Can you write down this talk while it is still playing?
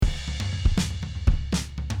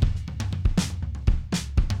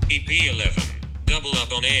EP11. Double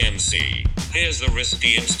up on AMC. Here's the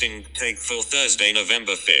Risky Instinct take for Thursday,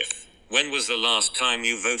 November 5th. When was the last time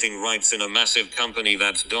you voting rights in a massive company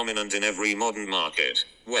that's dominant in every modern market?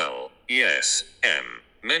 Well, yes,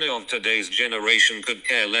 many of today's generation could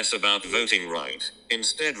care less about voting right.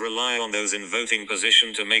 Instead rely on those in voting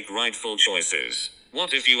position to make rightful choices.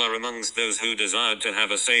 What if you are amongst those who desired to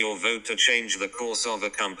have a say or vote to change the course of a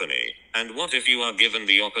company? And what if you are given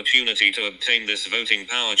the opportunity to obtain this voting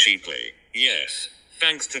power cheaply? Yes.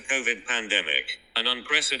 Thanks to COVID pandemic, an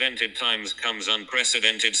unprecedented times comes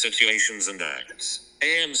unprecedented situations and acts.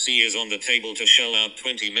 AMC is on the table to shell out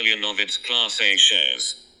 20 million of its Class A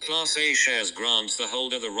shares. Class A shares grants the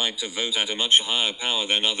holder the right to vote at a much higher power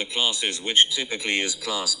than other classes, which typically is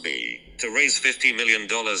Class B, to raise $50 million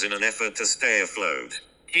in an effort to stay afloat,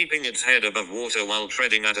 keeping its head above water while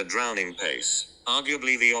treading at a drowning pace.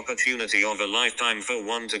 Arguably the opportunity of a lifetime for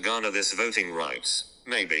one to garner this voting rights.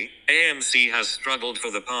 Maybe. AMC has struggled for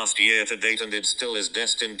the past year to date, and it still is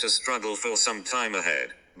destined to struggle for some time ahead.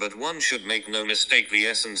 But one should make no mistake the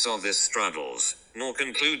essence of this struggles, nor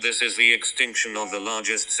conclude this is the extinction of the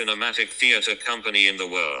largest cinematic theater company in the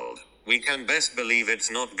world. We can best believe it's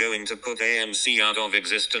not going to put AMC out of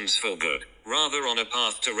existence for good, rather on a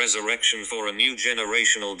path to resurrection for a new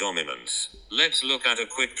generational dominance. Let's look at a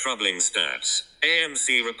quick troubling stats.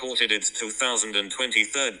 AMC reported its 2020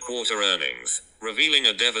 third quarter earnings, revealing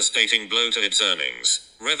a devastating blow to its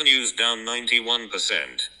earnings. Revenues down 91%,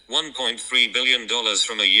 $1.3 billion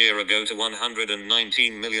from a year ago to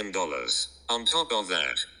 $119 million. On top of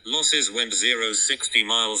that, losses went 60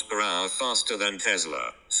 miles per hour faster than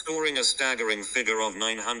Tesla, scoring a staggering figure of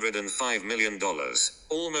 $905 million,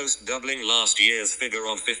 almost doubling last year's figure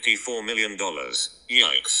of $54 million.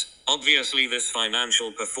 Yikes. Obviously this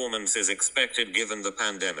financial performance is expected given the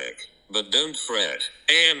pandemic. But don't fret,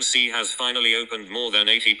 AMC has finally opened more than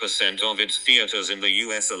 80% of its theaters in the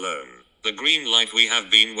US alone. The green light we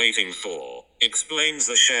have been waiting for, explains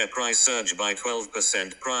the share price surge by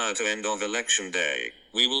 12% prior to end of election day.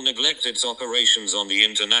 We will neglect its operations on the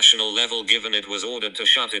international level given it was ordered to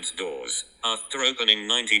shut its doors, after opening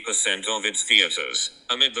 90% of its theaters,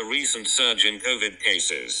 amid the recent surge in COVID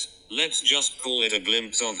cases. Let's just call it a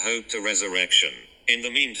glimpse of hope to resurrection. In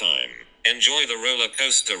the meantime, enjoy the roller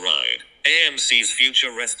coaster ride. AMC's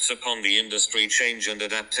future rests upon the industry change and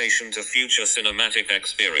adaptation to future cinematic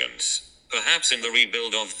experience. Perhaps in the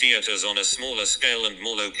rebuild of theaters on a smaller scale and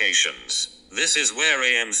more locations. This is where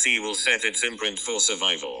AMC will set its imprint for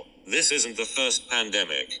survival. This isn't the first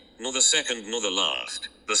pandemic, nor the second nor the last.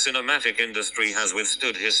 The cinematic industry has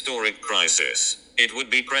withstood historic crisis. It would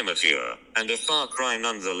be premature, and a far cry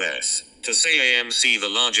nonetheless, to say AMC, the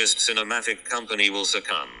largest cinematic company, will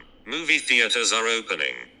succumb. Movie theaters are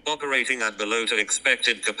opening, operating at below to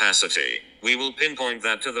expected capacity. We will pinpoint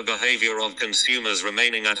that to the behavior of consumers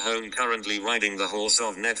remaining at home, currently riding the horse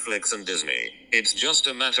of Netflix and Disney. It's just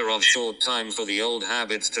a matter of short time for the old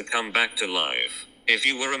habits to come back to life. If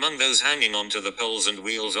you were among those hanging on to the poles and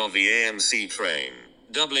wheels of the AMC train,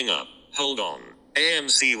 doubling up, hold on.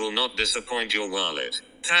 AMC will not disappoint your wallet.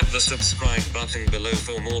 Tap the subscribe button below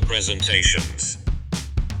for more presentations.